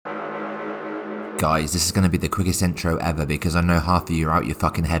guys, this is going to be the quickest intro ever because I know half of you are out your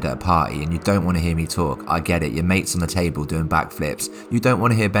fucking head at a party and you don't want to hear me talk. I get it, your mate's on the table doing backflips. You don't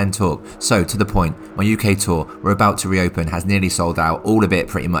want to hear Ben talk. So, to the point, my UK tour, we're about to reopen, has nearly sold out. All of it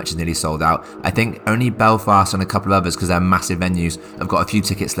pretty much is nearly sold out. I think only Belfast and a couple others, because they're massive venues, have got a few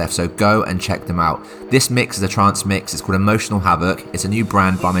tickets left, so go and check them out. This mix is a trance mix. It's called Emotional Havoc. It's a new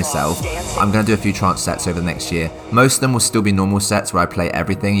brand by myself. I'm going to do a few trance sets over the next year. Most of them will still be normal sets where I play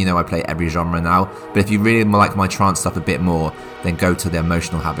everything. You know, I play every genre now. But if you really like my trance stuff a bit more, then go to the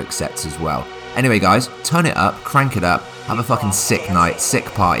Emotional Havoc sets as well. Anyway guys, turn it up, crank it up, have a fucking sick night, sick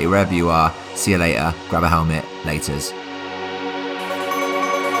party wherever you are. See you later, grab a helmet, laters.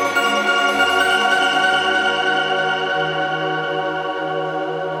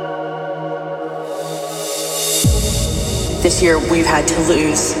 This year we've had to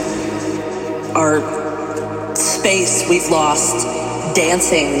lose our space, we've lost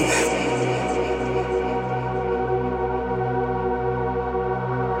dancing.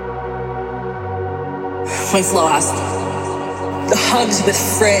 We've lost the hugs with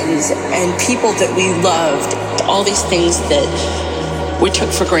friends and people that we loved, all these things that we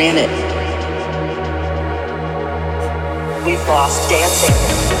took for granted. We've lost dancing.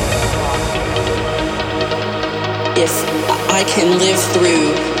 If I can live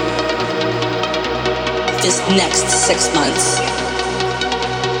through this next 6 months,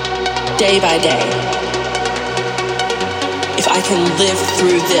 day by day, if I can live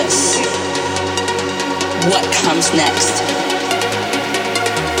through this, what comes next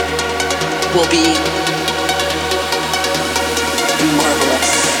will be marvelous.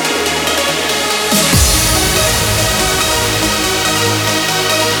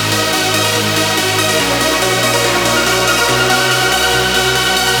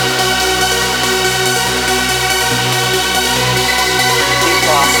 We've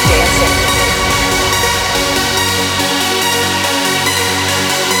lost dancing.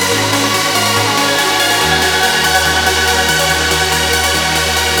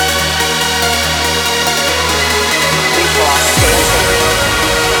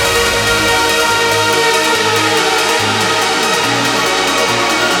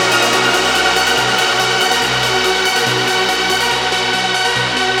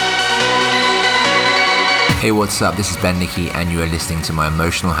 Hey, what's up? This is Ben Nicky, and you are listening to my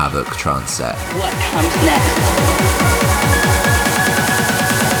Emotional Havoc trance set. What comes next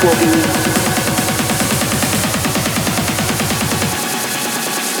will be Find a place for you.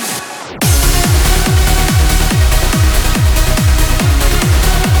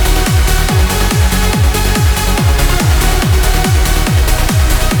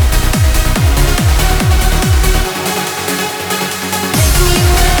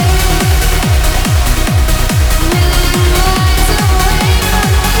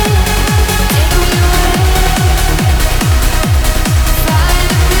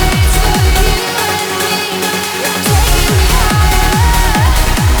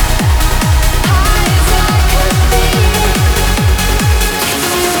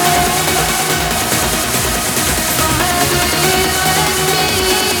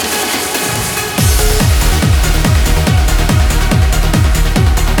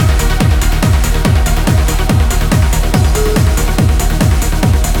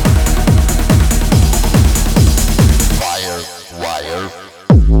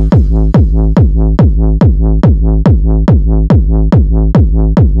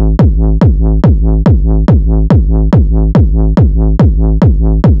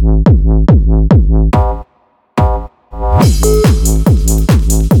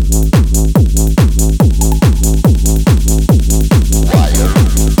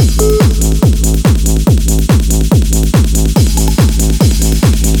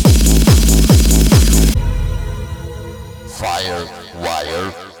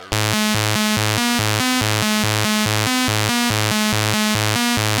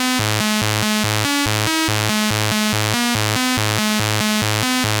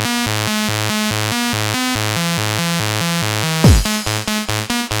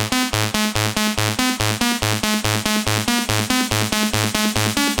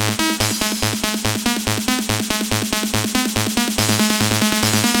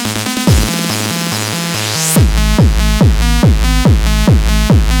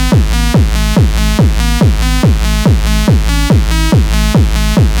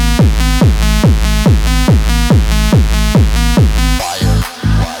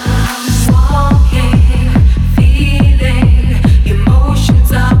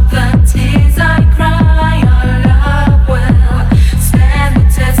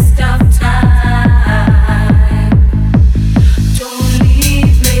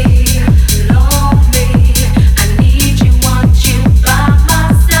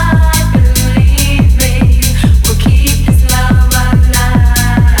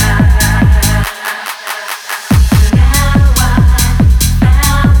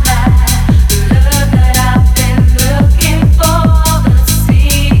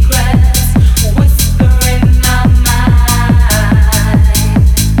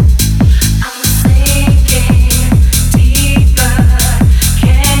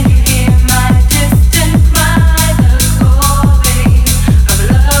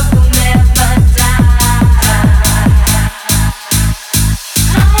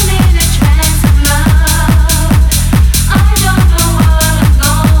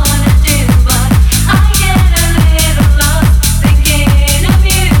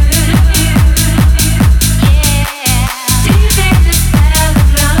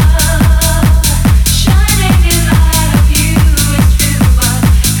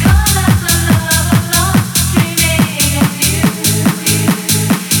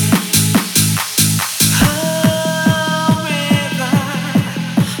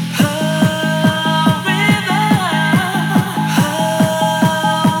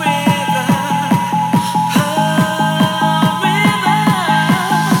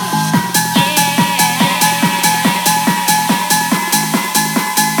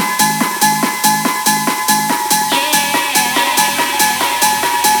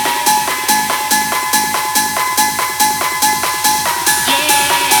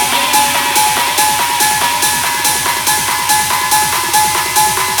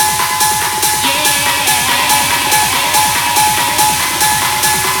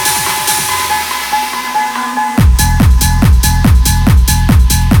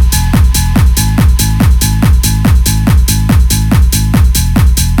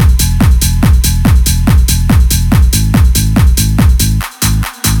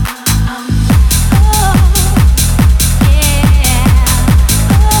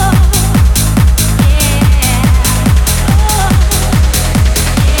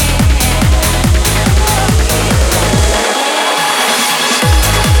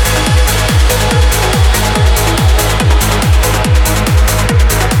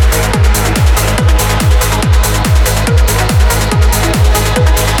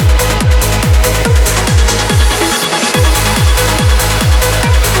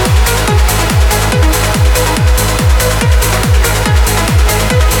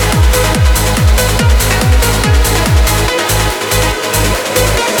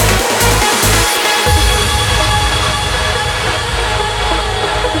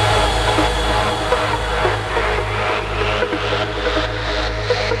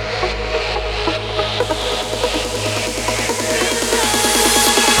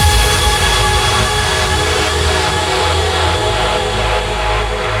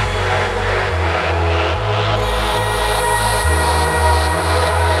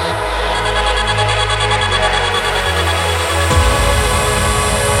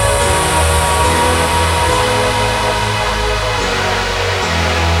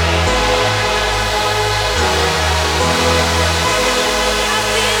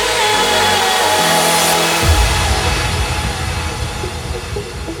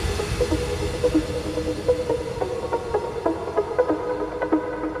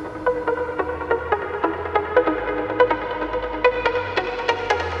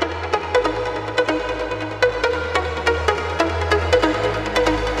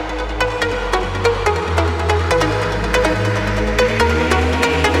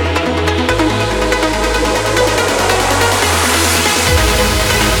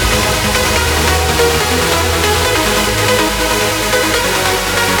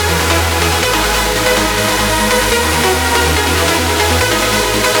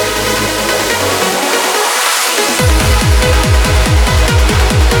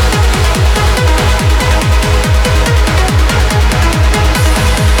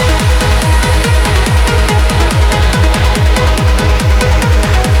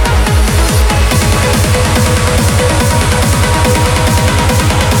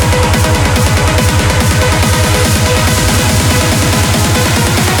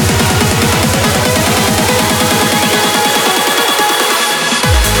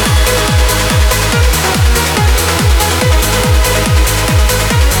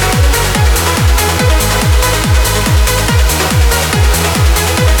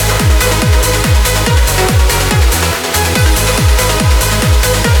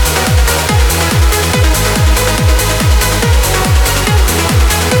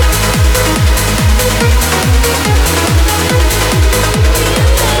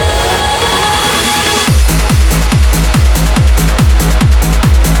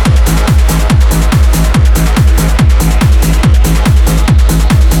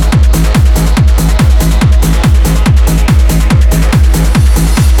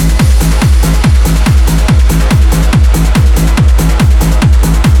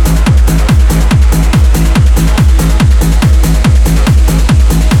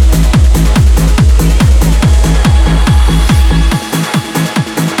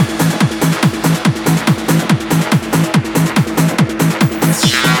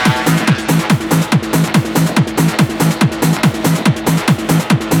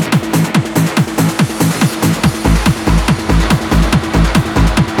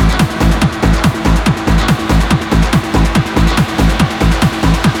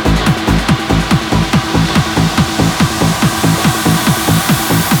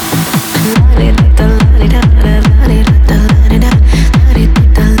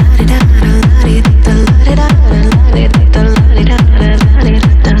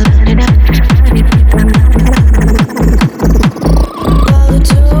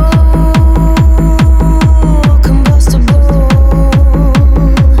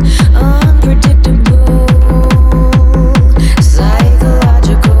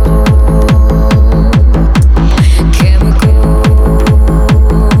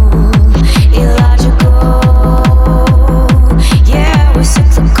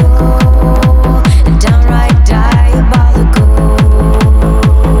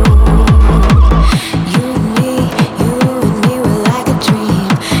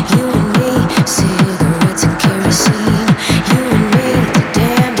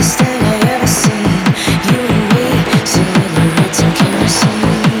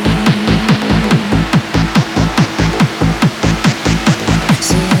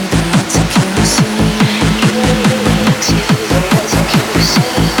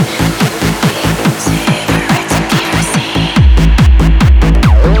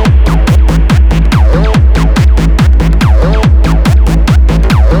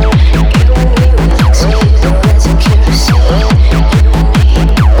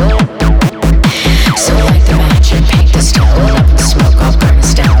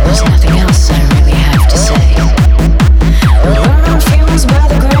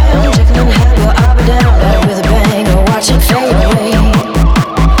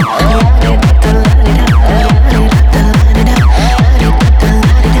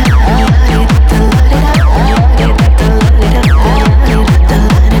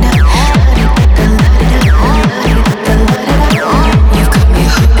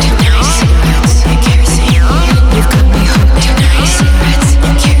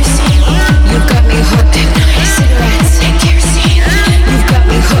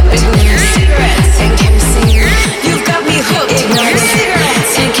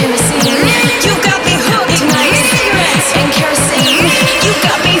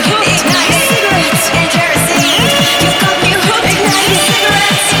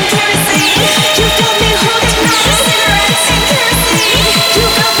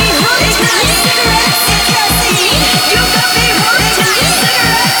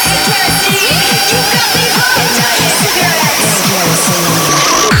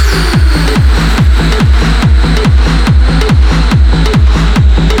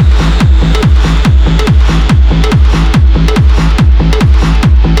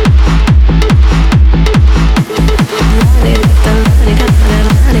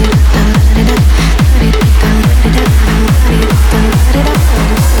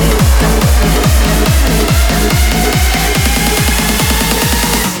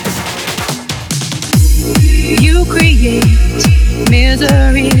 You create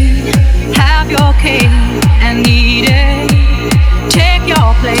misery, have your cake and eat it. Take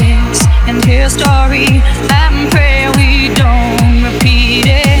your place in history and pray we don't repeat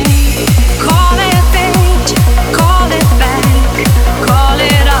it. Call it fate, call it back, call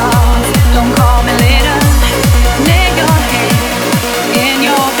it off, don't call me later. Lay your head in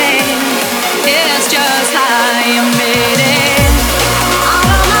your bed, it's just how you made it. Out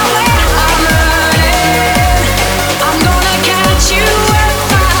of my way, I'm running, I'm gonna catch you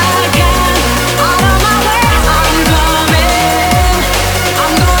if I can. Out of my way, I'm coming,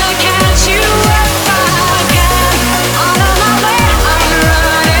 I'm gonna catch you if I can. Out of my way, I'm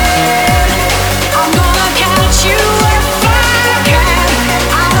running, I'm gonna catch you if I can.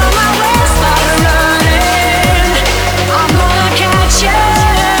 Out of my way, start running, I'm gonna catch you.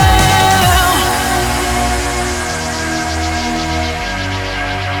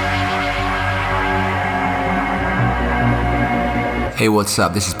 Hey, what's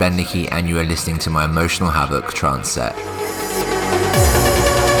up? This is Ben Nicky, and you are listening to my Emotional Havoc trance set.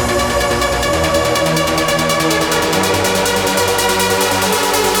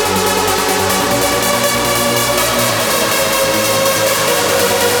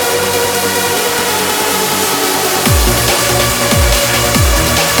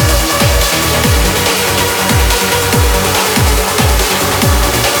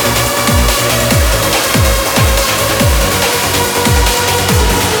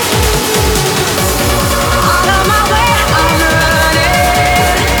 Out of my way,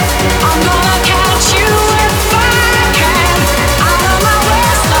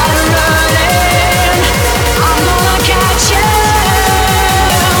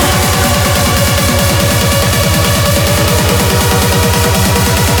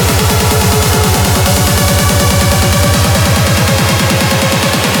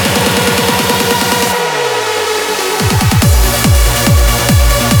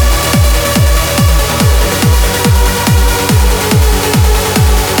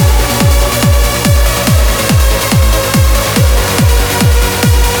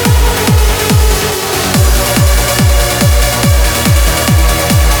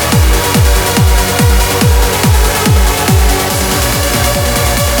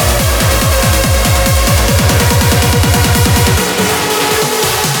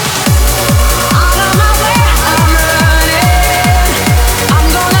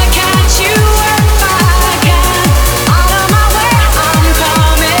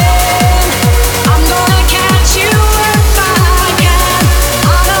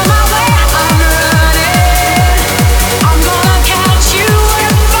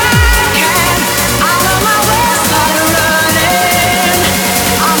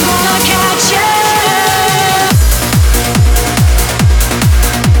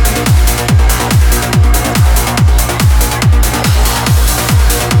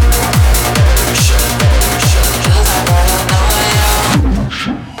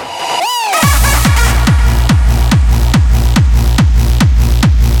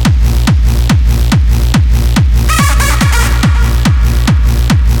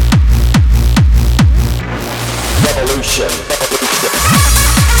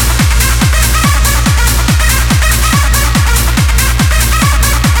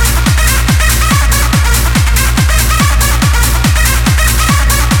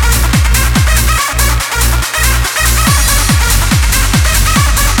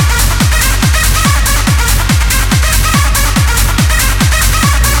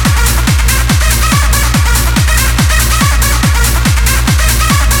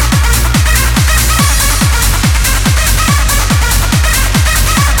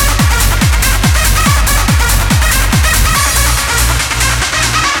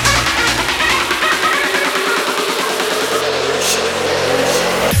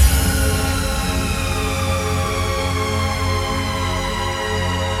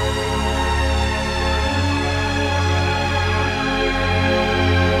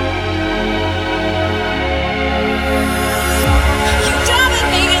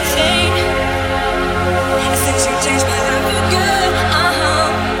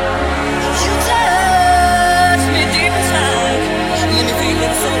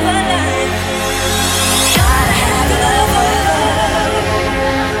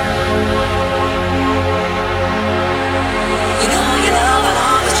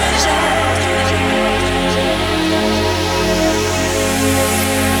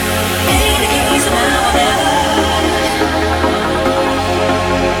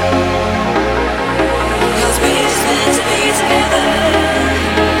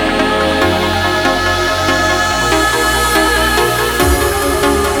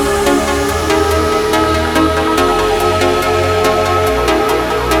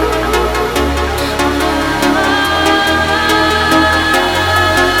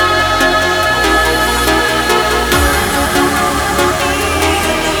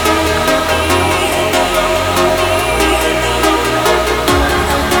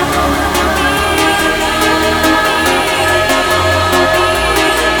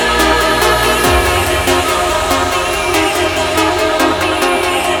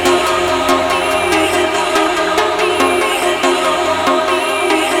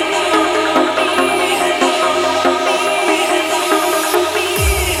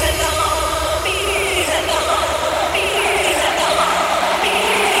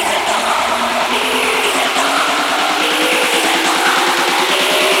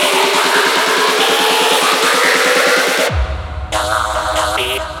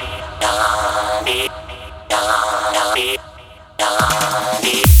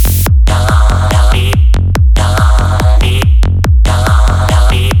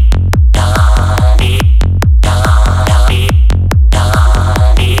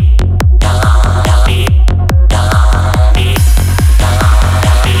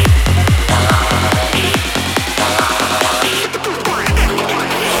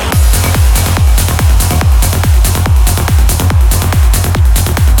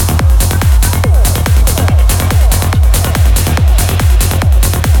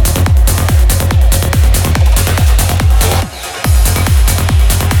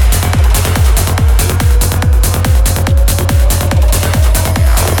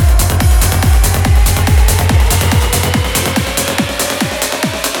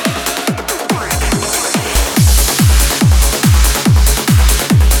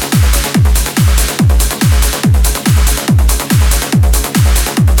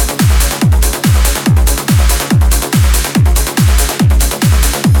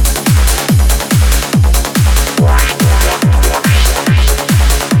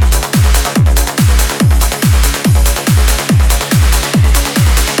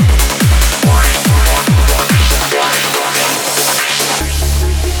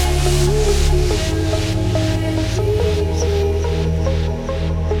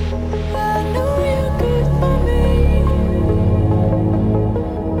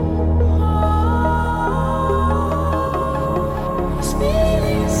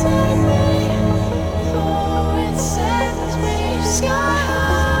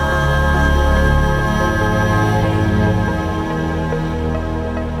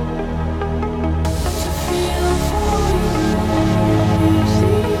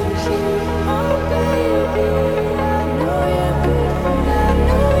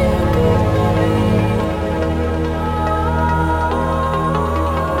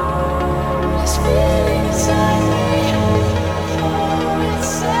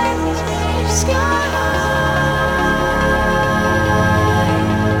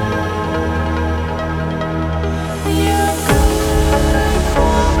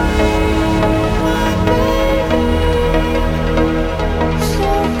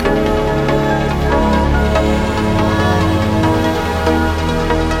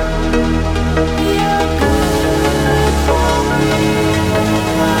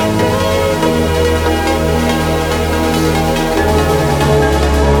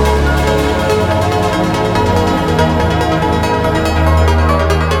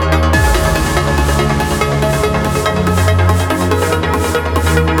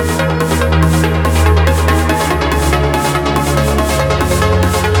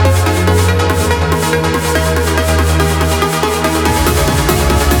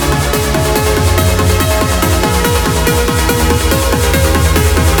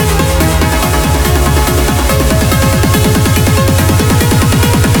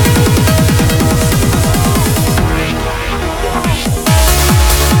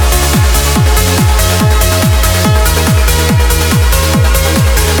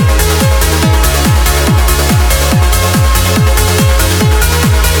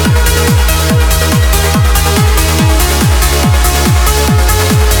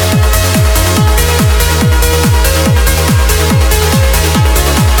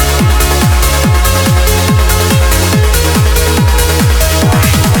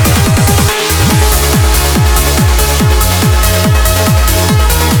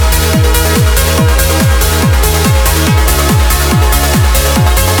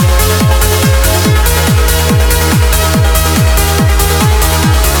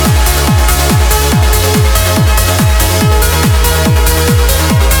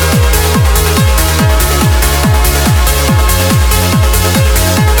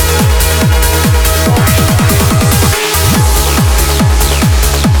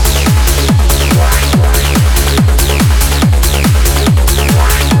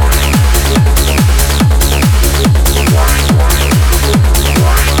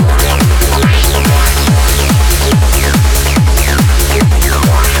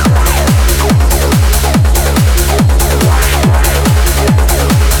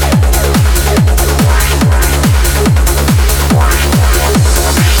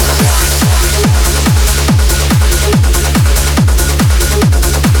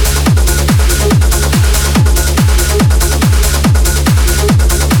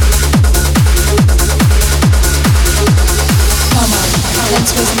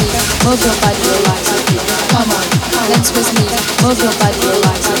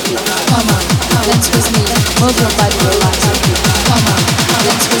 beat. Come on, dance with me, move your body, relax and beat. Come on,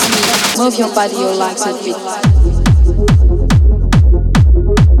 dance with me, move your body, relax and beat.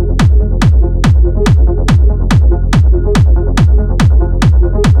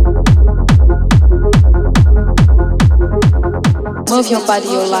 Move your body,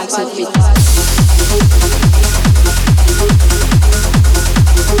 your legs and feet.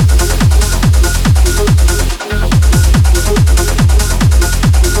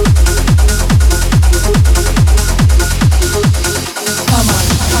 Come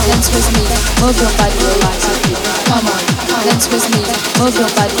on, dance with me. Move your body, your legs and feet. Come on, dance with me. Move your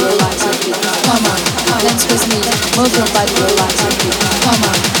body, your legs and feet. Come on, dance with me. Move your body, your legs and feet. Come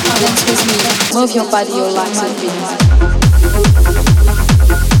on, dance with me. Move your body, your legs and feet.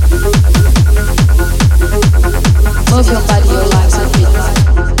 Move your body, your legs and feet.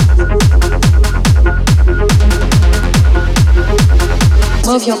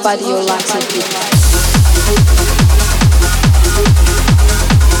 Move your body, your legs and feet.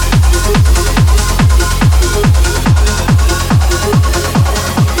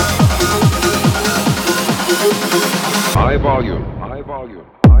 High volume, high volume.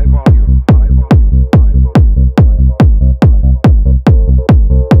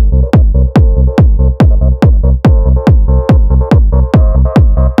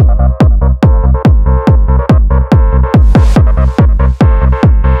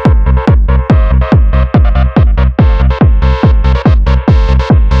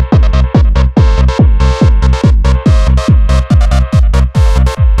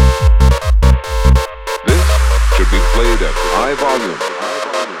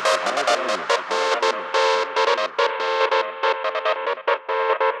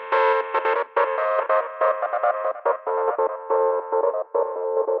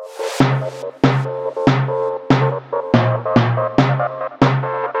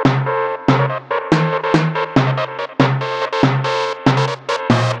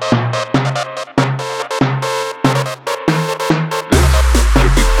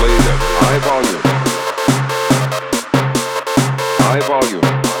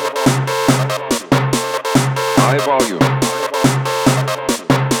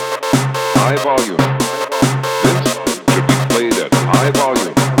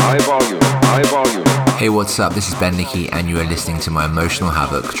 Hey, what's up? This is Ben Nicky, and you are listening to my Emotional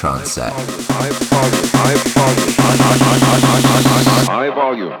Havoc trance set. High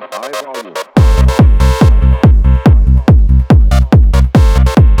volume.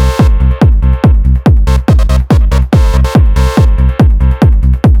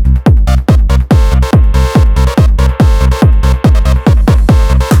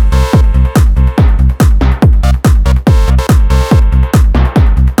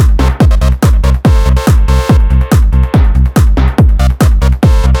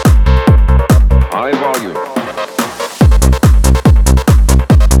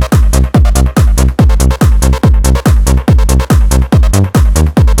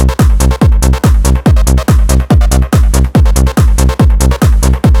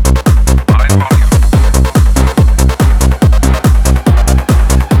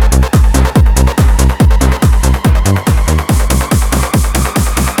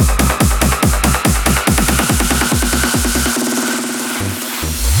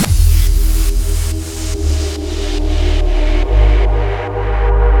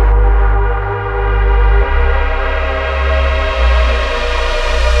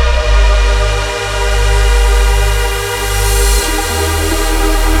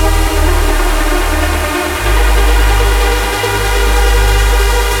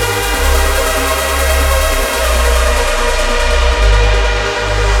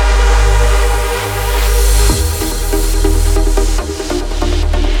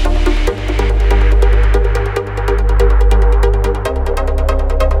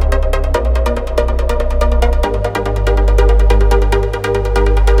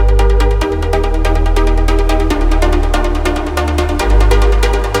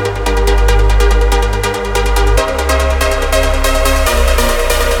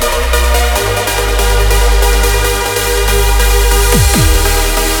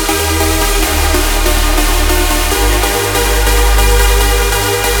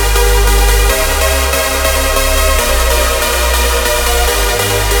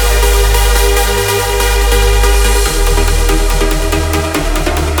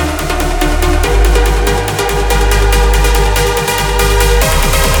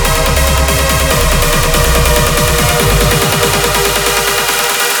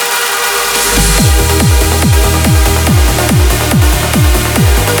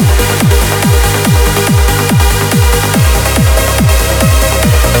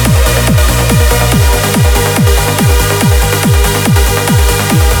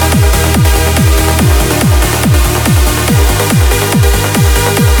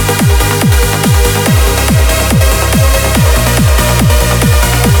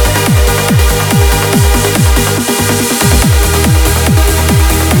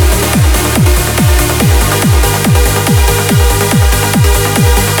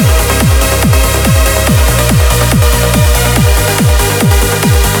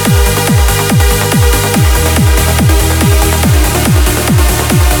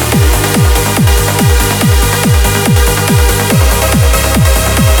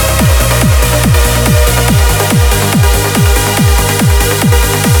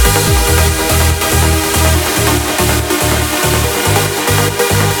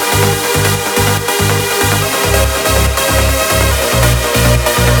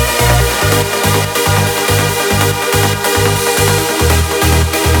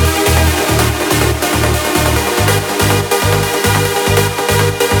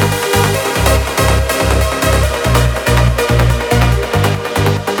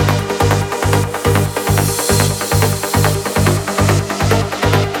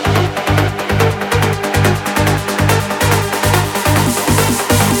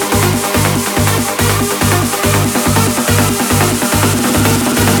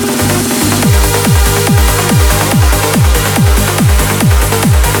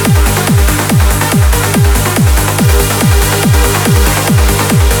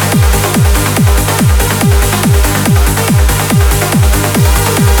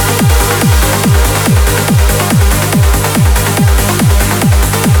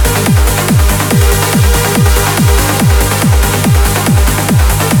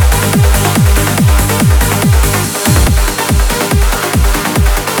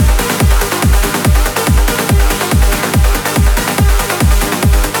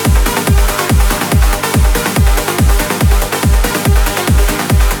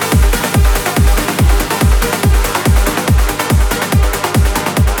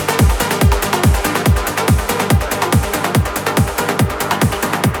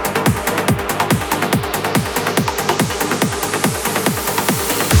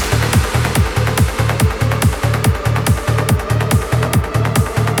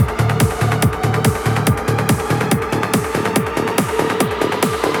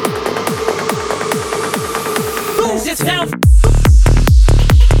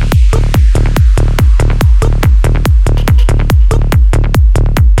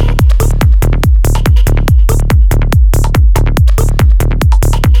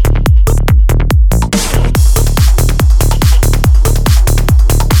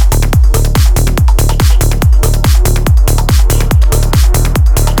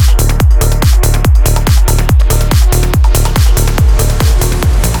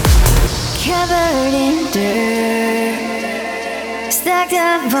 Stacked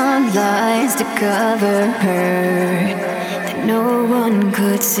up on lies to cover her that no one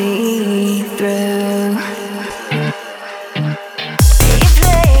could see through.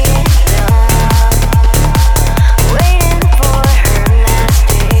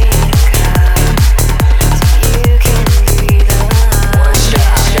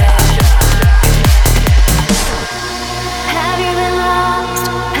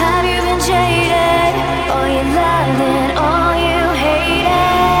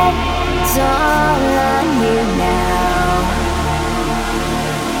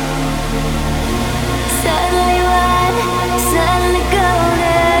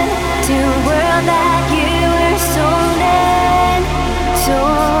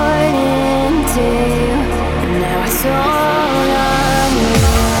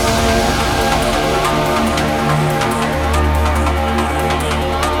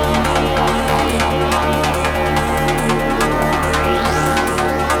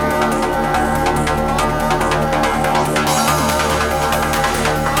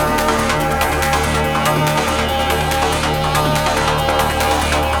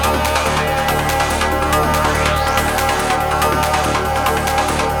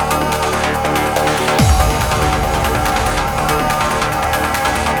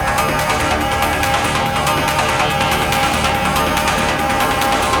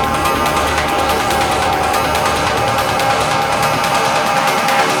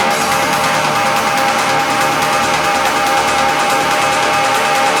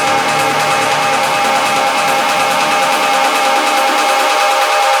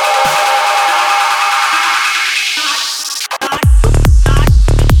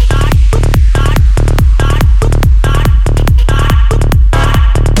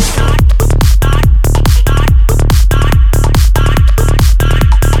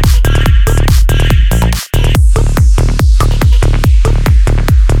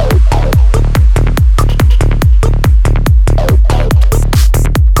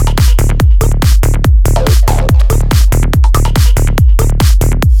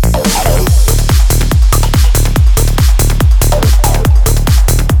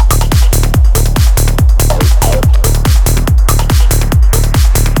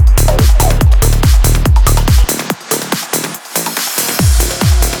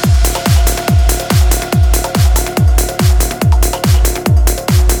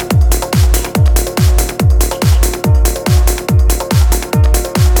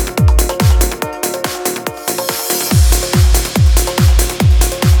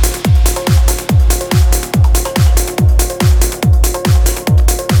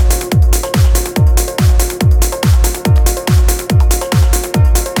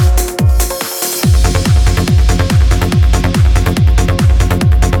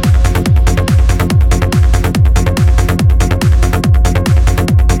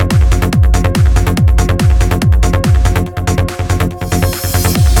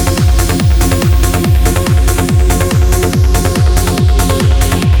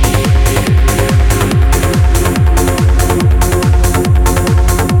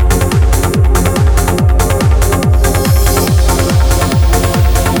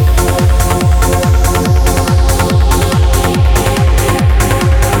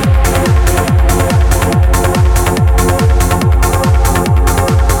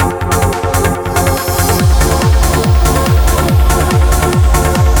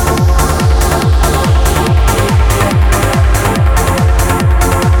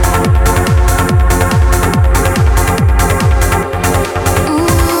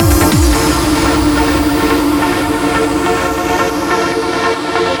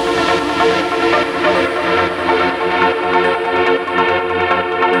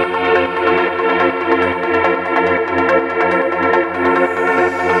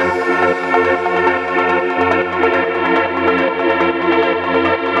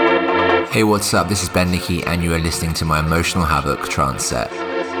 Hey, what's up? This is Ben Nicky, and you are listening to my Emotional Havoc trance set.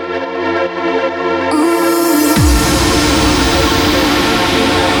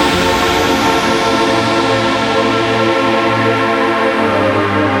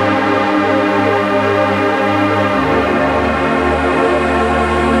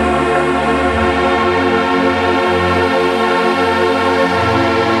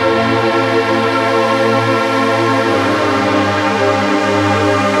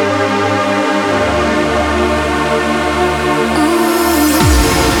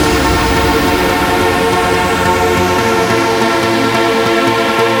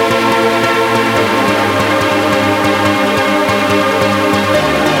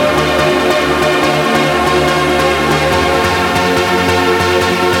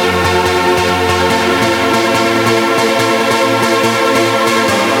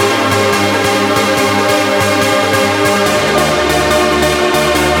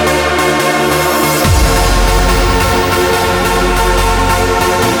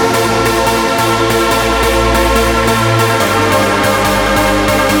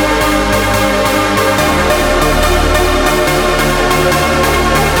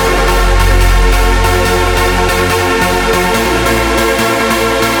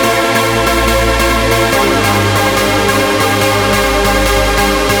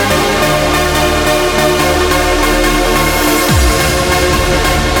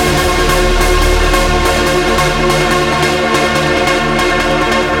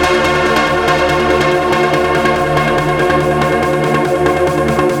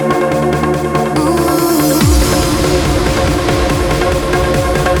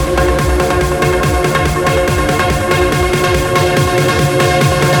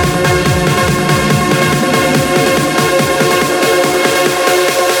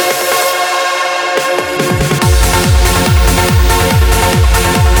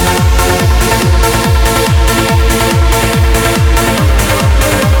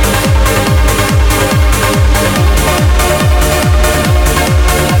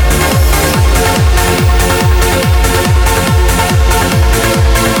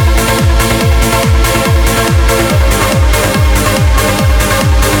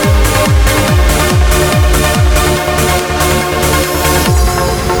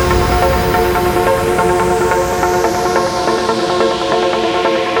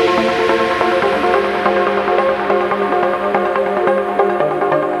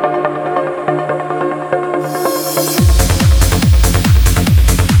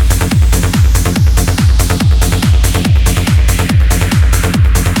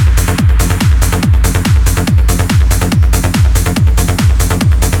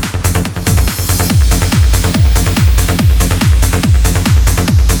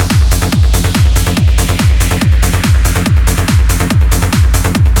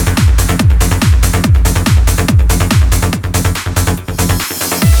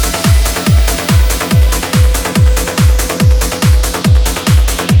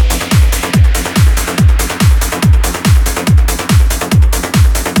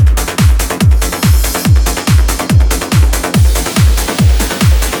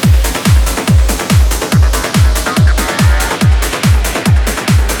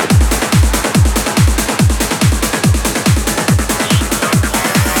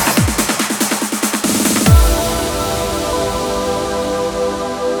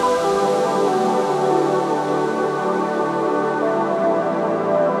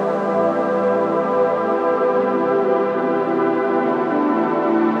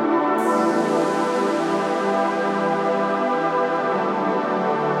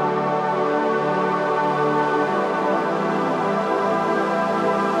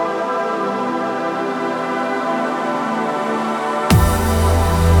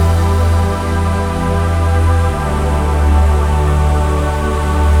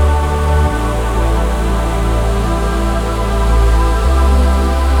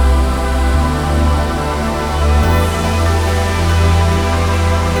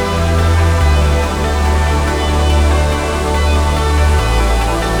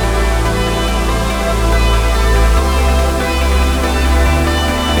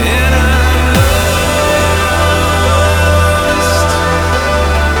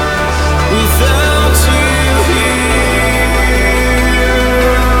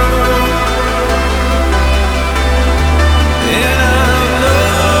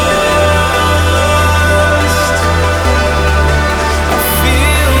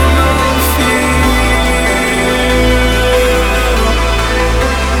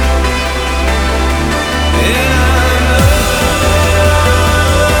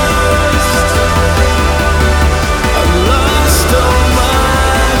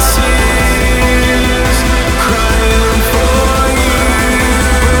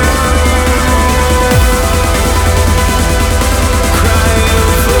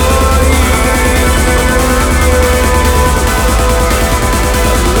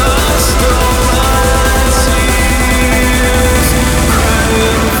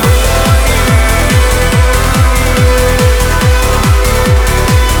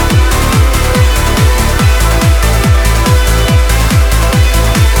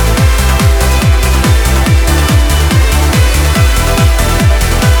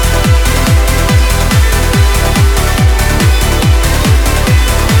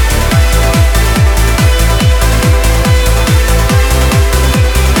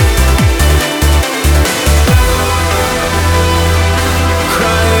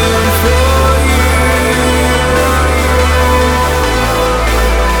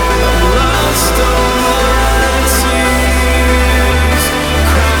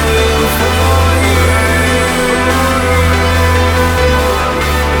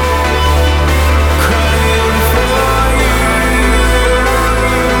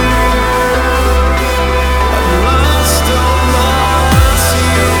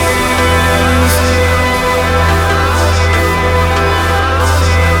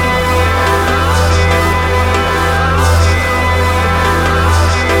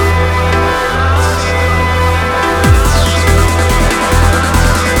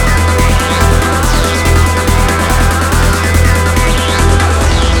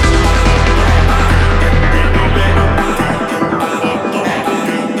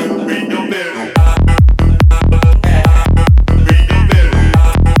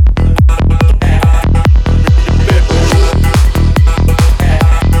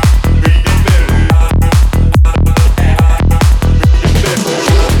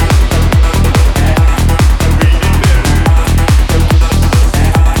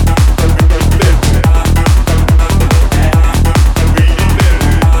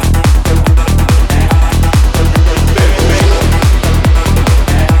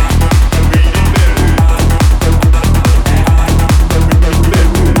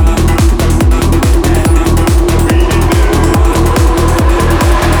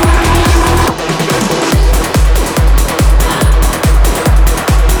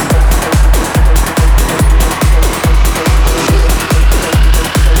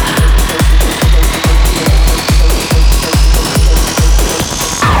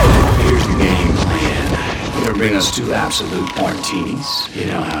 bring us 2 absolute martinis. You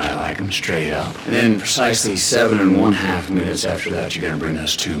know how I like them, straight up. And then precisely 7.5 minutes after that, you're gonna bring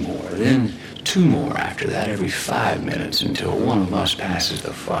us 2 more. Then 2 more after that every 5 minutes until one of us passes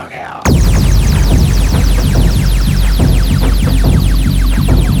the fuck out.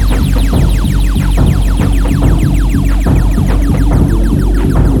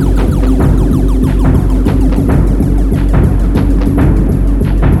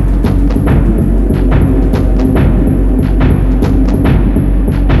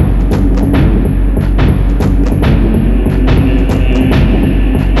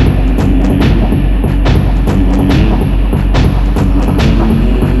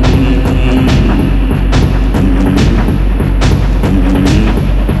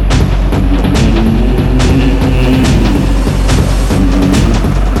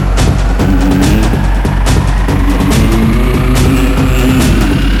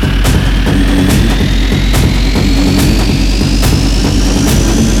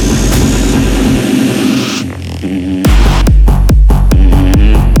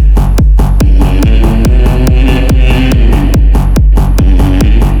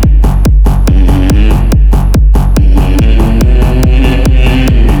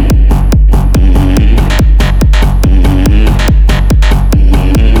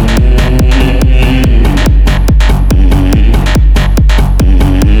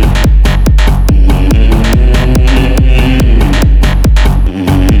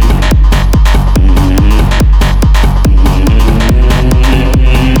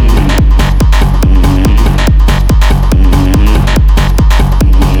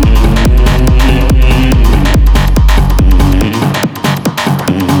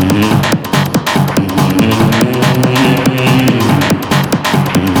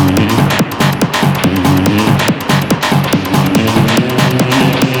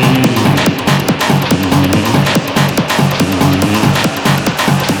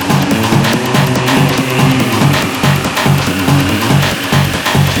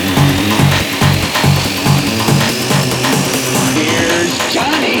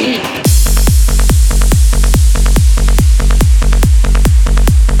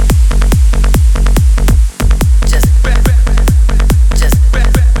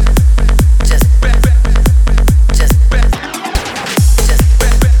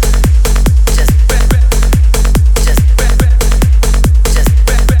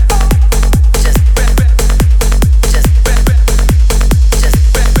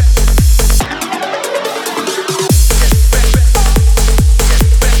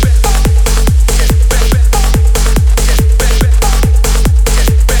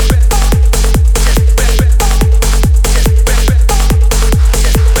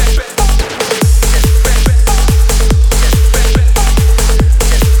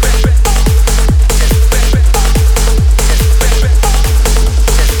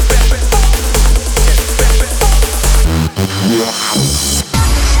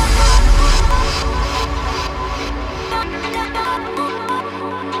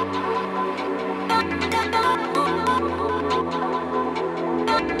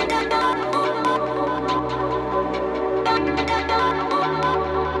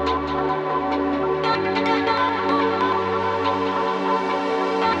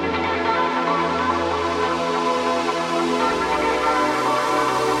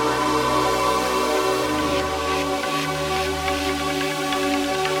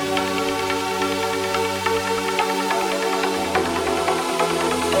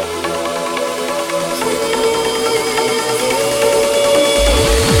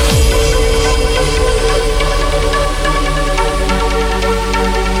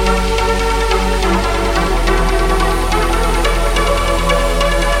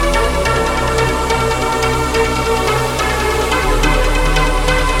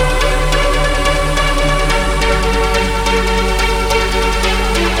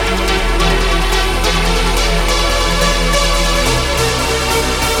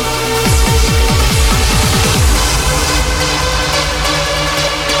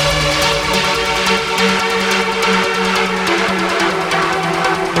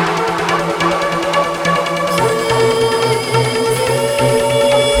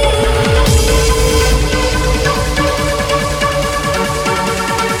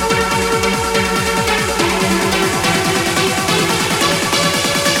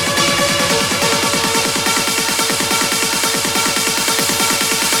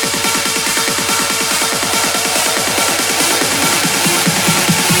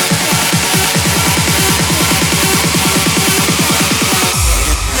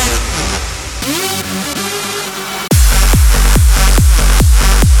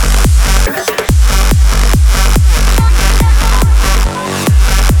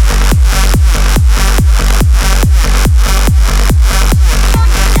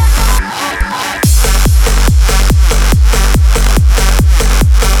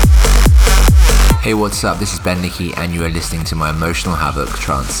 Hey, what's up? This is Ben Nicky, and you are listening to my Emotional Havoc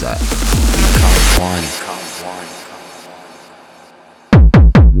trance set. Become one.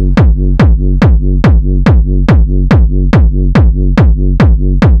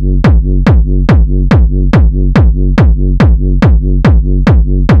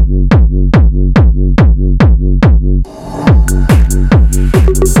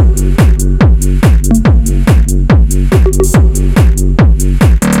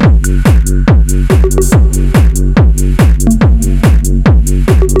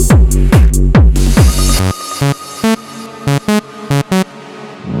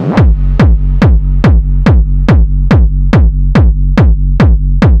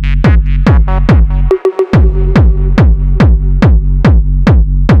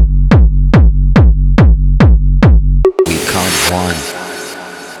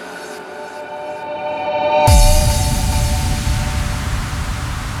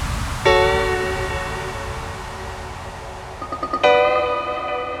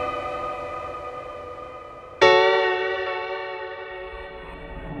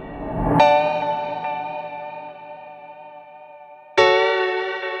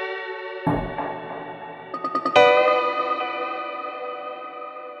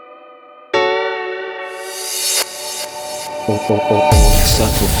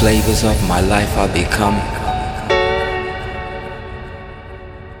 Subtle flavors of my life are becoming.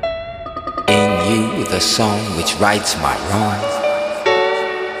 In you, the song which rights my wrongs.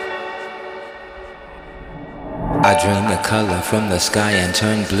 I drain the color from the sky and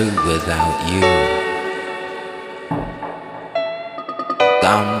turn blue without you.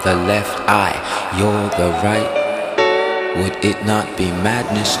 I'm the left eye, you're the right. Would it not be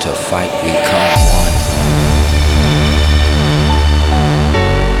madness to fight? We come one.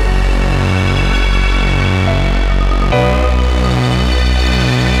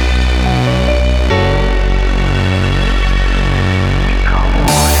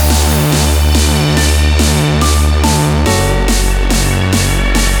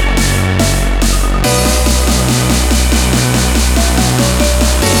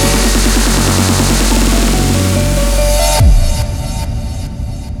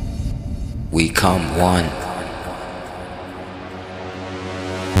 We come one.